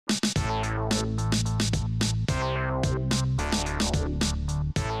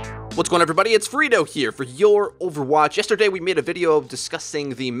What's going on, everybody? It's FREEDO here for Your Overwatch. Yesterday we made a video discussing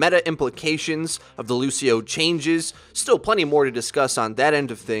the meta implications of the Lucio changes. Still plenty more to discuss on that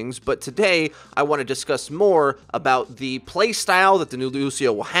end of things, but today I want to discuss more about the playstyle that the new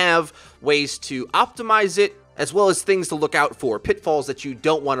Lucio will have, ways to optimize it, as well as things to look out for, pitfalls that you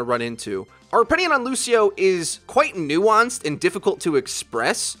don't want to run into. Our opinion on Lucio is quite nuanced and difficult to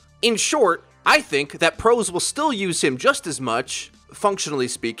express. In short, I think that pros will still use him just as much, functionally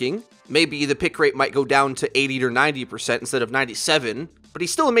speaking. Maybe the pick rate might go down to 80 or 90% instead of 97, but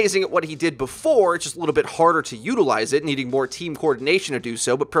he's still amazing at what he did before. It's just a little bit harder to utilize it, needing more team coordination to do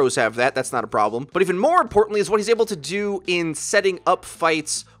so, but pros have that. That's not a problem. But even more importantly is what he's able to do in setting up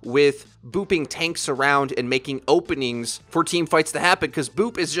fights with booping tanks around and making openings for team fights to happen, because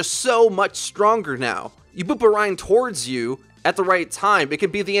boop is just so much stronger now. You boop a Rhine towards you at the right time, it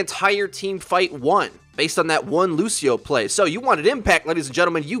can be the entire team fight won, based on that one Lucio play. So you wanted impact, ladies and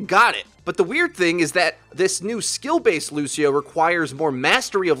gentlemen, you got it. But the weird thing is that this new skill-based Lucio requires more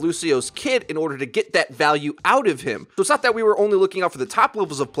mastery of Lucio's kit in order to get that value out of him. So it's not that we were only looking out for the top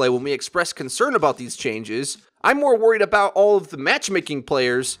levels of play when we expressed concern about these changes. I'm more worried about all of the matchmaking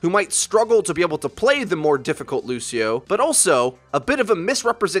players who might struggle to be able to play the more difficult Lucio, but also a bit of a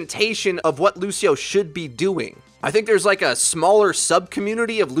misrepresentation of what Lucio should be doing. I think there's like a smaller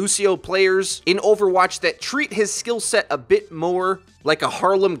sub-community of Lucio players in Overwatch that treat his skill set a bit more like a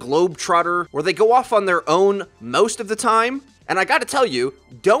Harlem Globetrotter, where they go off on their own most of the time. And I gotta tell you,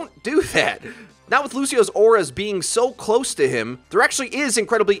 don't do that. Now with Lucio's auras being so close to him, there actually is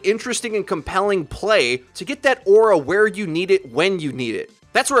incredibly interesting and compelling play to get that aura where you need it, when you need it.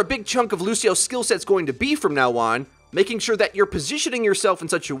 That's where a big chunk of Lucio's skill set's going to be from now on, making sure that you're positioning yourself in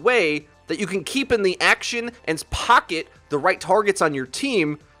such a way that you can keep in the action and pocket the right targets on your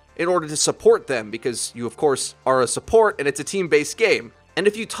team in order to support them, because you, of course, are a support and it's a team-based game. And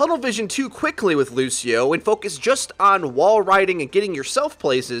if you tunnel vision too quickly with Lucio and focus just on wall riding and getting yourself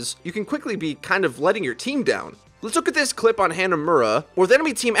places, you can quickly be kind of letting your team down. Let's look at this clip on Hanamura, where the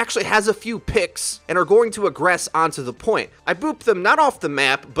enemy team actually has a few picks and are going to aggress onto the point. I booped them not off the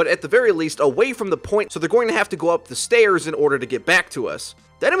map, but at the very least away from the point, so they're going to have to go up the stairs in order to get back to us.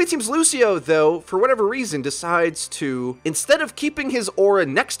 The enemy team's Lucio, though, for whatever reason, decides to, instead of keeping his aura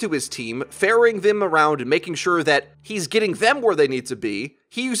next to his team, ferrying them around and making sure that he's getting them where they need to be,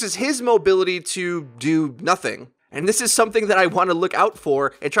 he uses his mobility to do nothing. And this is something that I want to look out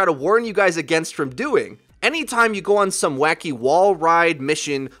for and try to warn you guys against from doing. Anytime you go on some wacky wall ride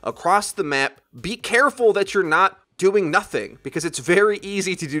mission across the map, be careful that you're not doing nothing, because it's very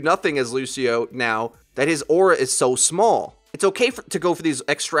easy to do nothing as Lucio now that his aura is so small. It's okay to go for these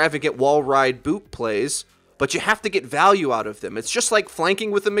extravagant wall ride boop plays, but you have to get value out of them. It's just like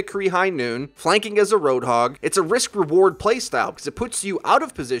flanking with a McCree High Noon, flanking as a Roadhog. It's a risk-reward playstyle because it puts you out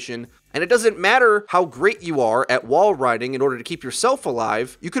of position, and it doesn't matter how great you are at wall riding in order to keep yourself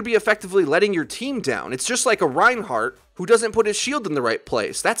alive, you could be effectively letting your team down. It's just like a Reinhardt who doesn't put his shield in the right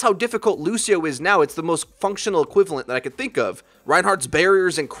place. That's how difficult Lucio is now. It's the most functional equivalent that I could think of. Reinhardt's barrier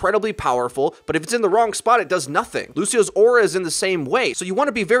is incredibly powerful, but if it's in the wrong spot, it does nothing. Lucio's aura is in the same way, so you want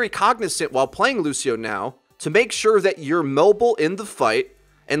to be very cognizant while playing Lucio now to make sure that you're mobile in the fight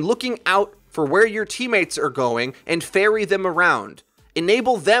and looking out for where your teammates are going and ferry them around.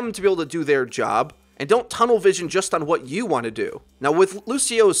 Enable them to be able to do their job, and don't tunnel vision just on what you want to do. Now, with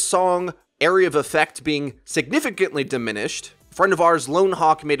Lucio's song area of effect being significantly diminished, a friend of ours, Lone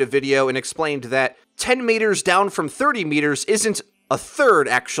Hawk, made a video and explained that 10 meters down from 30 meters isn't a third,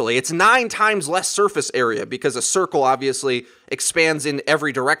 actually. It's 9 times less surface area, because a circle obviously expands in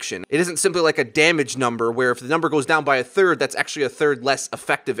every direction. It isn't simply like a damage number where if the number goes down by a third, that's actually a third less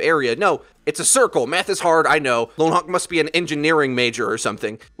effective area. No, it's a circle. Math is hard, I know. Lone Hawk must be an engineering major or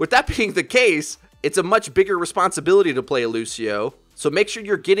something. With that being the case, it's a much bigger responsibility to play a Lucio, so make sure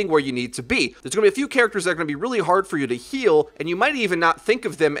you're getting where you need to be. There's going to be a few characters that are going to be really hard for you to heal, and you might even not think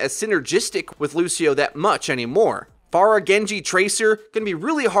of them as synergistic with Lucio that much anymore. Pharah, Genji, Tracer, can be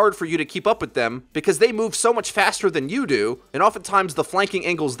really hard for you to keep up with them because they move so much faster than you do, and oftentimes the flanking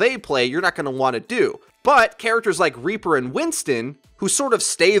angles they play you're not going to want to do. But characters like Reaper and Winston, who sort of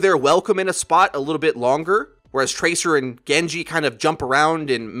stay their welcome in a spot a little bit longer, whereas Tracer and Genji kind of jump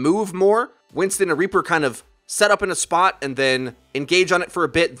around and move more, Winston and Reaper kind of set up in a spot and then engage on it for a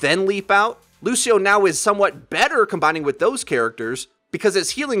bit, then leap out. Lucio now is somewhat better combining with those characters, because his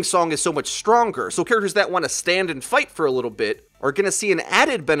healing song is so much stronger. So characters that want to stand and fight for a little bit are going to see an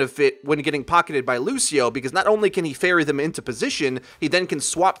added benefit when getting pocketed by Lucio, because not only can he ferry them into position, he then can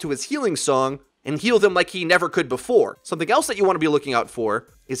swap to his healing song and heal them like he never could before. Something else that you want to be looking out for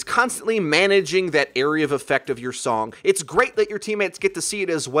is constantly managing that area of effect of your song. It's great that your teammates get to see it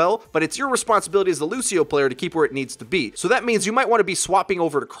as well, but it's your responsibility as the Lucio player to keep where it needs to be. So that means you might want to be swapping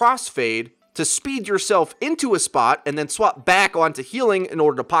over to crossfade to speed yourself into a spot and then swap back onto healing in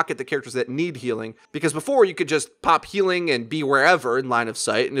order to pocket the characters that need healing. Because before you could just pop healing and be wherever in line of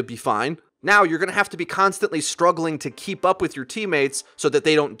sight and it'd be fine. Now you're going to have to be constantly struggling to keep up with your teammates so that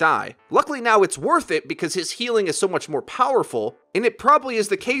they don't die. Luckily now it's worth it because his healing is so much more powerful, and it probably is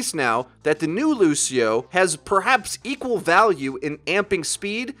the case now that the new Lucio has perhaps equal value in amping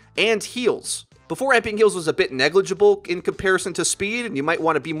speed and heals. Before, amping heals was a bit negligible in comparison to speed, and you might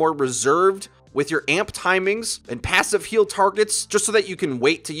want to be more reserved with your amp timings and passive heal targets just so that you can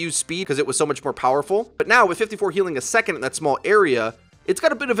wait to use speed because it was so much more powerful. But now with 54 healing a second in that small area, it's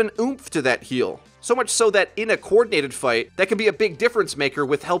got a bit of an oomph to that heal. So much so that in a coordinated fight, that can be a big difference maker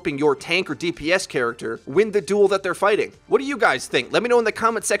with helping your tank or DPS character win the duel that they're fighting. What do you guys think? Let me know in the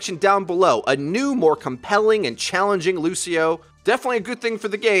comment section down below. A new, more compelling and challenging Lucio, definitely a good thing for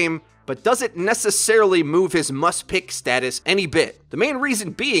the game, but doesn't necessarily move his must-pick status any bit. The main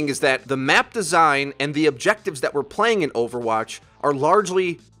reason being is that the map design and the objectives that we're playing in Overwatch are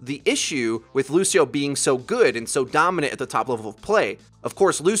largely the issue with Lucio being so good and so dominant at the top level of play. Of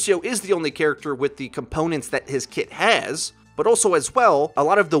course, Lucio is the only character with the components that his kit has, but also as well, a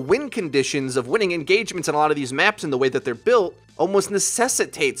lot of the win conditions of winning engagements on a lot of these maps and the way that they're built almost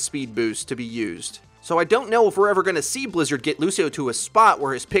necessitate speed boost to be used. So I don't know if we're ever going to see Blizzard get Lucio to a spot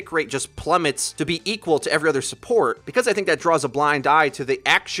where his pick rate just plummets to be equal to every other support, because I think that draws a blind eye to the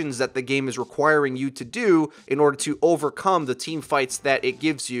actions that the game is requiring you to do in order to overcome the team fights that it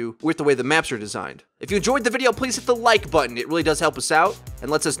gives you with the way the maps are designed. If you enjoyed the video, please hit the like button. It really does help us out and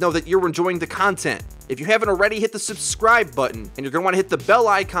lets us know that you're enjoying the content. If you haven't already, hit the subscribe button, and you're going to want to hit the bell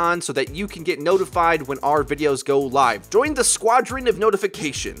icon so that you can get notified when our videos go live. Join the squadron of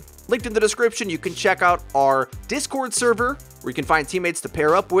notification. Linked in the description, you can check out our Discord server, where you can find teammates to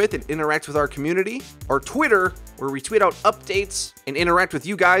pair up with and interact with our community, our Twitter, where we tweet out updates and interact with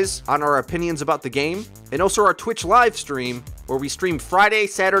you guys on our opinions about the game, and also our Twitch live stream, where we stream Friday,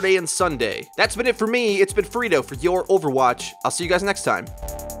 Saturday, and Sunday. That's been it for me. It's been FREEDO for Your Overwatch. I'll see you guys next time.